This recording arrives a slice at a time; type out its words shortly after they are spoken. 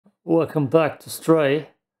Welcome back to Stray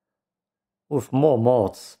with more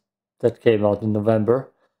mods that came out in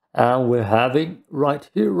November, and we're having right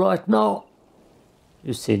here, right now.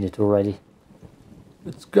 You've seen it already.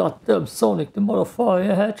 It's goddamn Sonic the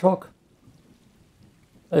Motherfucker Hedgehog.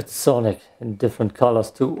 It's Sonic in different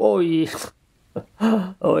colors too. Oh yeah,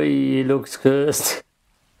 oh he looks cursed.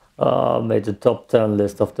 Made the top 10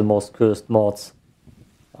 list of the most cursed mods.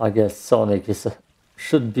 I guess Sonic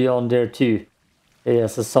should be on there too. He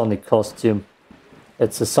has a Sonic costume.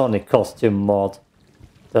 It's a Sonic costume mod.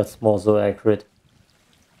 That's more so accurate.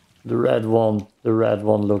 The red one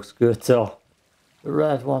looks good though. The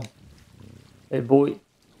red one. Hey boy.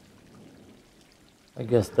 I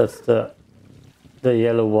guess that's the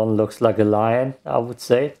yellow one looks like a lion, I would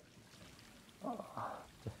say.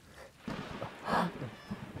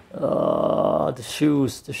 The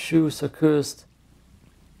shoes are cursed.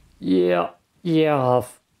 Yeah,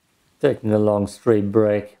 I've taken a long straight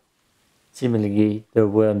break. Seemingly there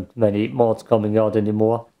weren't many mods coming out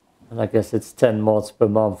anymore, and I guess it's 10 mods per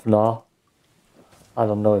month now. I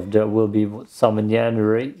don't know if there will be some in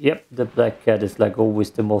January. Yep, the black cat is like always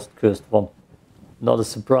the most cursed one. Not a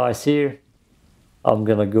surprise here. I'm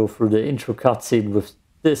gonna go through the intro cutscene with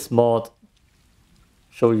this mod,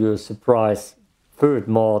 show you a surprise third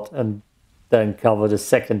mod, and then cover the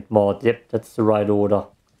second mod. Yep, that's the right order.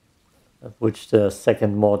 Of which the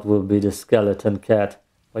second mod will be the Skeleton Cat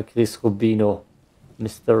by Rubino,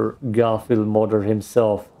 Mr. Garfield modder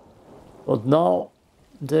himself. But now,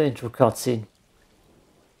 the intro cutscene.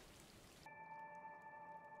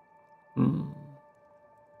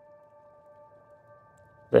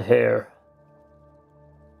 The hair.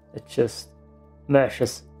 It just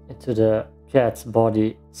meshes into the cat's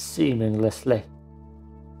body seamlessly.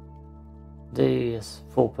 This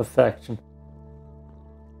for perfection.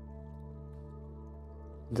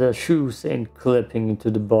 The shoes ain't clipping into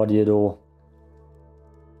the body at all.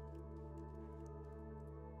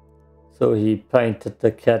 So he painted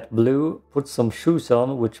the cat blue, put some shoes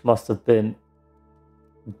on, which must have been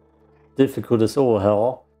difficult as all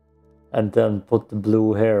hell, and then put the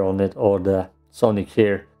blue hair on it, or the Sonic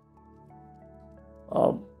hair.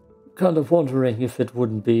 I'm kind of wondering if it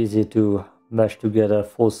wouldn't be easy to mesh together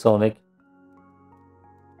full Sonic.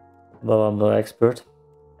 But I'm no expert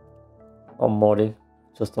on modding.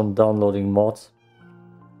 Just on downloading mods.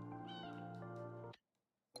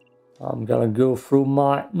 I'm gonna go through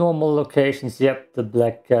my normal locations. Yep, the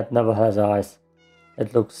black cat never has eyes.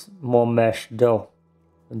 It looks more meshed though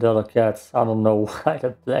than the other cats. I don't know why the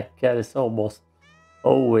black cat is almost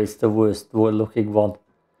always the worst looking one.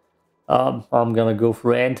 I'm gonna go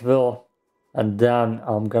through Antvil, and then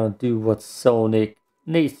I'm gonna do what Sonic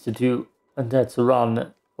needs to do, and that's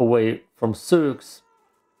run away from Zergs.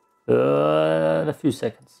 In a few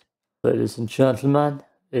seconds. Ladies and gentlemen,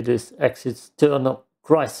 it is external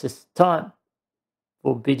crisis time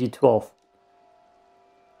for BlueTwelve.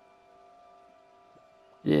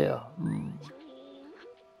 Yeah.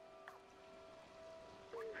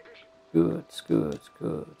 Good.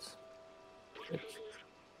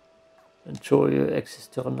 Enjoy your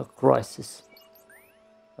external crisis.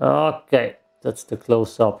 Okay, that's the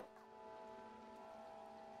close-up.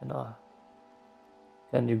 And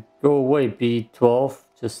can you go away, BlueTwelve?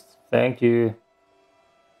 Just thank you.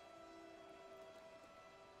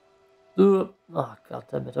 Oh, god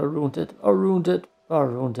damn it, I ruined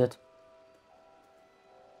it.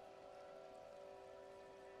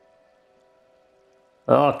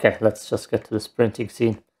 Okay, let's just get to the sprinting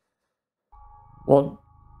scene. 1,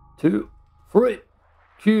 2, 3.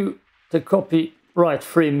 Cue the copyright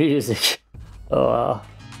free music.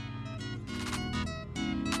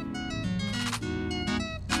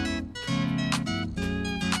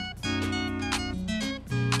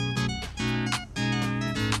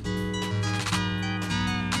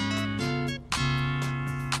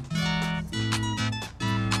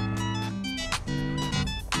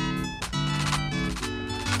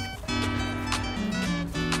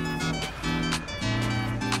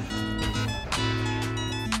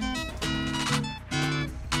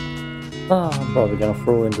 I'm probably gonna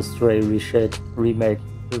throw in the Stray Reshade remake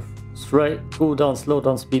with Stray cooldown,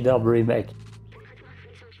 slowdown, speed up remake.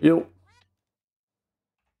 Yo.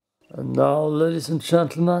 And now, ladies and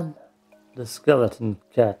gentlemen, the Skeleton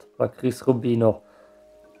Cat by Rubino.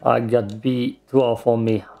 I got BlueTwelve on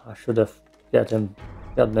me. I should have gotten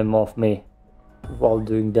him off me while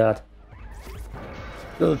doing that.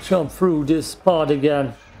 Gonna jump through this part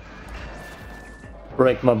again.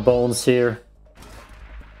 Break my bones here.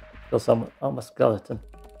 Because I'm a skeleton.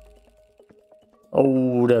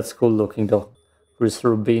 Oh, that's cool looking though.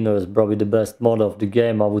 Rubino is probably the best mod of the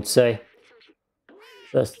game, I would say.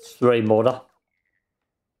 That's stray modder.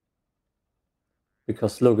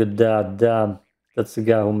 Because look at that, damn. That's the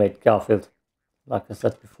guy who made Garfield. Like I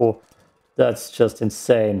said before, that's just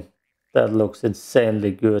insane. That looks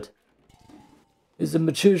insanely good. He's a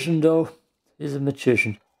magician though. He's a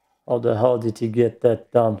magician. How the hell did he get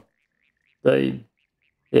that done?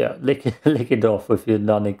 Yeah, lick it off with your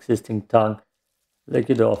non-existing tongue. Lick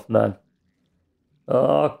it off, man.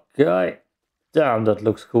 Okay. Damn, that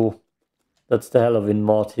looks cool. That's the Halloween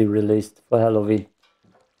mod he released for Halloween.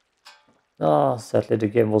 Ah, sadly the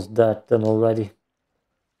game was dead then already.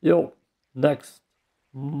 Yo, next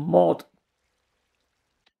mod.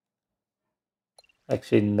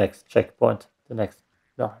 Actually, next checkpoint. No,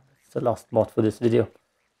 it's the last mod for this video.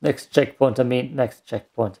 Next checkpoint, next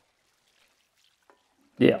checkpoint.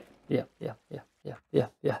 Yeah.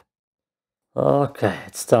 Okay,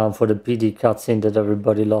 it's time for the PD cutscene that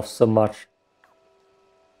everybody loves so much.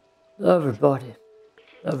 Everybody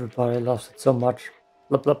loves it so much.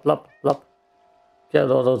 Blub, blub, blub, blub. Get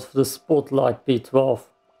out of the spotlight, B12.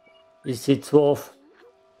 EC12.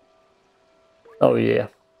 Oh yeah.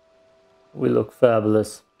 We look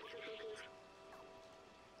fabulous.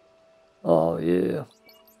 Oh yeah.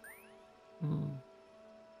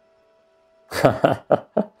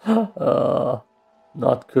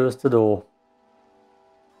 Not cursed at all.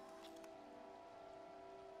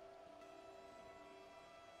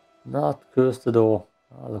 Not cursed at all.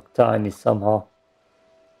 I look tiny somehow.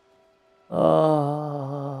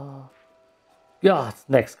 God,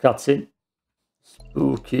 next cutscene.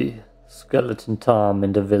 Spooky skeleton time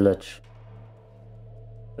in the village.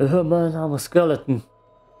 Oh man, I'm a skeleton.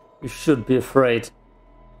 You should be afraid.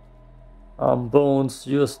 I'm bones,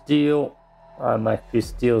 you're steel. I might be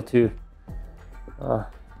steel too.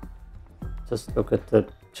 Just look at the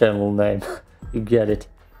channel name. You get it.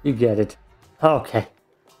 You get it. Okay.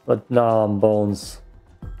 But now I'm bones.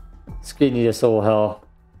 Skinny as all hell.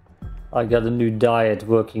 I got a new diet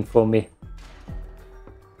working for me.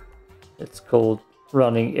 It's called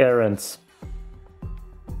running errands.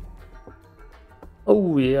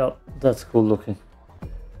 Oh yeah, that's cool looking.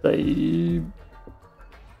 And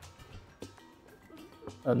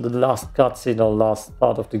the last cutscene or last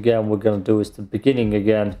part of the game we're gonna do is the beginning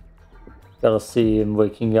again. Gotta see him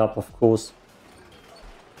waking up, of course.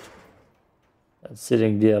 And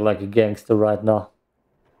sitting there like a gangster right now.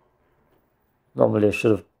 Normally I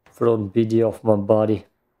should have thrown BD off my body.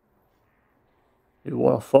 You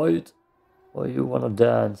wanna fight? Or you wanna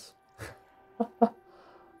dance?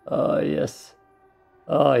 Oh yes.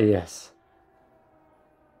 Oh yes.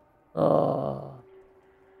 Oh.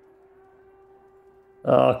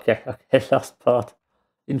 Okay, last part.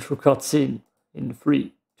 Intro cutscene in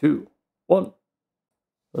 3, 2, 1.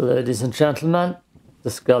 Ladies and gentlemen, the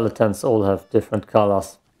skeletons all have different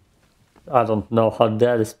colors. I don't know how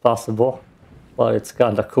that is possible, but it's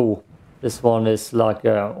kinda cool. This one is like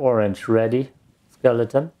an orange ready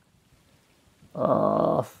skeleton,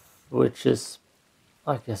 which is,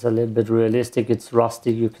 I guess, a little bit realistic. It's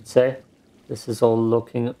rusty, you could say. This is all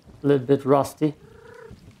looking a little bit rusty.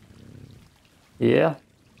 Yeah.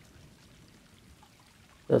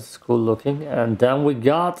 That's cool looking. And then we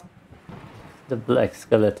got the black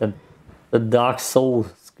skeleton. The dark soul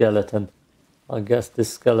skeleton. I guess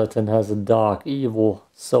this skeleton has a dark, evil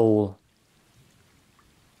soul.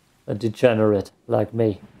 A degenerate, like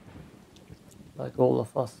me. Like all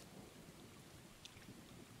of us.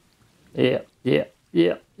 Yeah.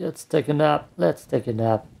 Let's take a nap. Let's take a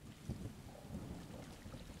nap.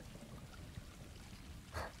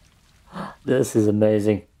 This is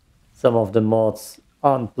amazing. Some of the mods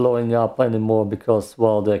aren't blowing up anymore because,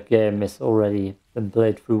 well, the game is already been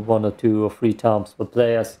played through 1 or 2 or 3 times for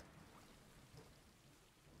players.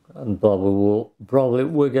 And probably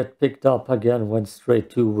will get picked up again when Stray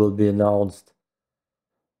 2 will be announced.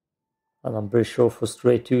 And I'm pretty sure for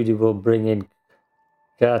Stray 2 they will bring in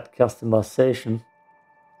cat customization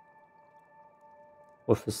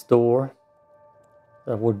with a store.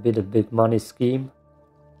 That would be the big money scheme.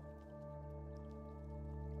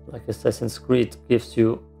 Like Assassin's Creed gives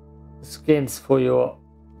you skins for your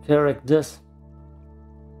characters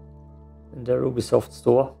in the Ubisoft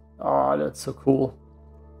store. Ah, that's so cool.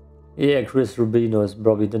 Yeah, Chris Rubino is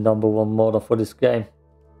probably the #1 modder for this game.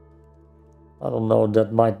 I don't know,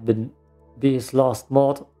 that might be his last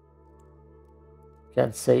mod.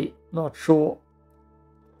 Can't say, not sure.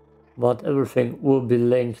 But everything will be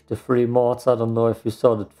linked, the 3 mods. I don't know if you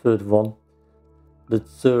saw the 3rd one. The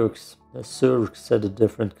Zergs had a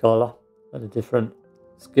different color and a different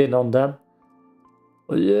skin on them.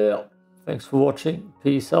 But yeah, thanks for watching.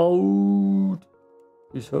 Peace out.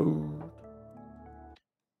 Peace out.